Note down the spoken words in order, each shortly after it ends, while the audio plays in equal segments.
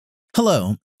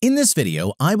Hello, in this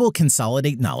video I will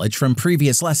consolidate knowledge from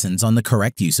previous lessons on the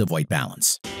correct use of white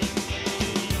balance.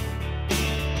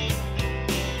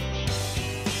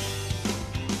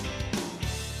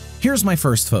 Here's my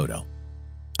first photo.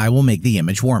 I will make the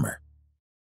image warmer.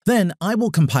 Then I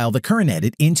will compile the current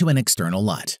edit into an external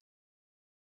LUT.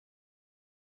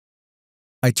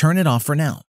 I turn it off for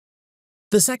now.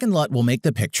 The second LUT will make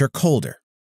the picture colder.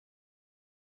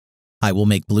 I will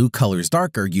make blue colors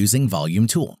darker using Volume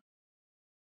tool.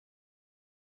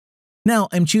 Now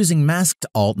I'm choosing Masked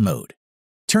Alt mode,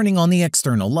 turning on the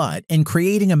external LUT and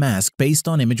creating a mask based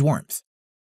on image warmth.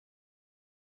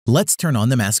 Let's turn on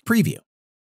the mask preview.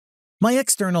 My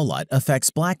external LUT affects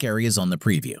black areas on the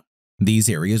preview. These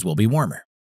areas will be warmer.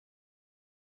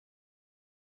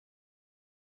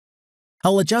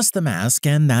 I'll adjust the mask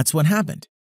and that's what happened.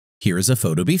 Here is a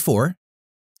photo before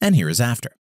and here is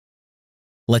after.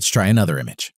 Let's try another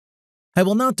image. I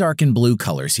will not darken blue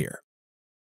colors here.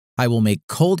 I will make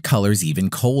cold colors even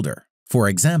colder, for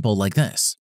example like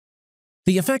this.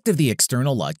 The effect of the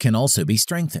external LUT can also be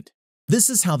strengthened. This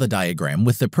is how the diagram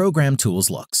with the program tools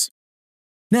looks.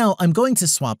 Now I'm going to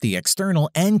swap the external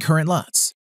and current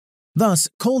LUTs. Thus,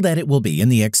 cold edit will be in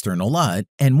the external LUT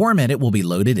and warm edit will be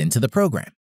loaded into the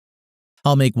program.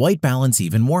 I'll make white balance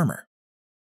even warmer.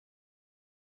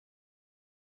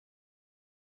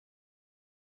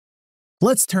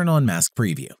 Let's turn on mask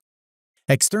preview.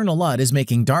 External LUT is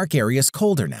making dark areas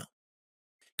colder now.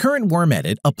 Current warm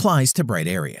edit applies to bright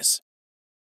areas.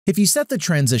 If you set the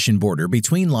transition border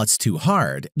between LUTs too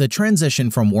hard, the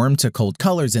transition from warm to cold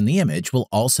colors in the image will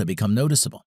also become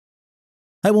noticeable.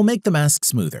 I will make the mask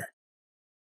smoother.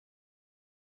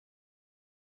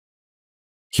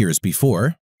 Here's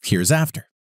before, here's after.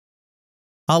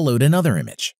 I'll load another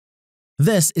image.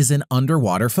 This is an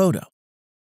underwater photo.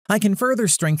 I can further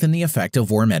strengthen the effect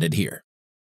of warm edit here.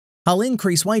 I'll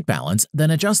increase white balance,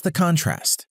 then adjust the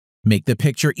contrast. Make the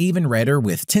picture even redder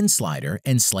with tint slider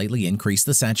and slightly increase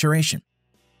the saturation.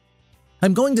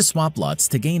 I'm going to swap LUTs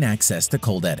to gain access to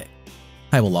cold edit.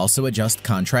 I will also adjust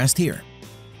contrast here.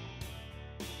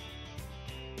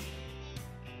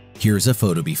 Here's a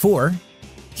photo before,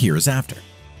 here's after.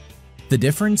 The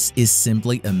difference is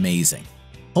simply amazing,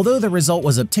 although the result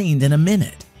was obtained in a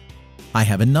minute. I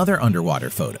have another underwater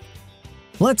photo.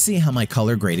 Let's see how my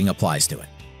color grading applies to it.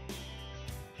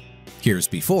 Here's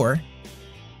before,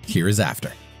 here's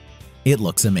after. It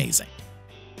looks amazing.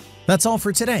 That's all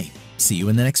for today. See you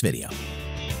in the next video.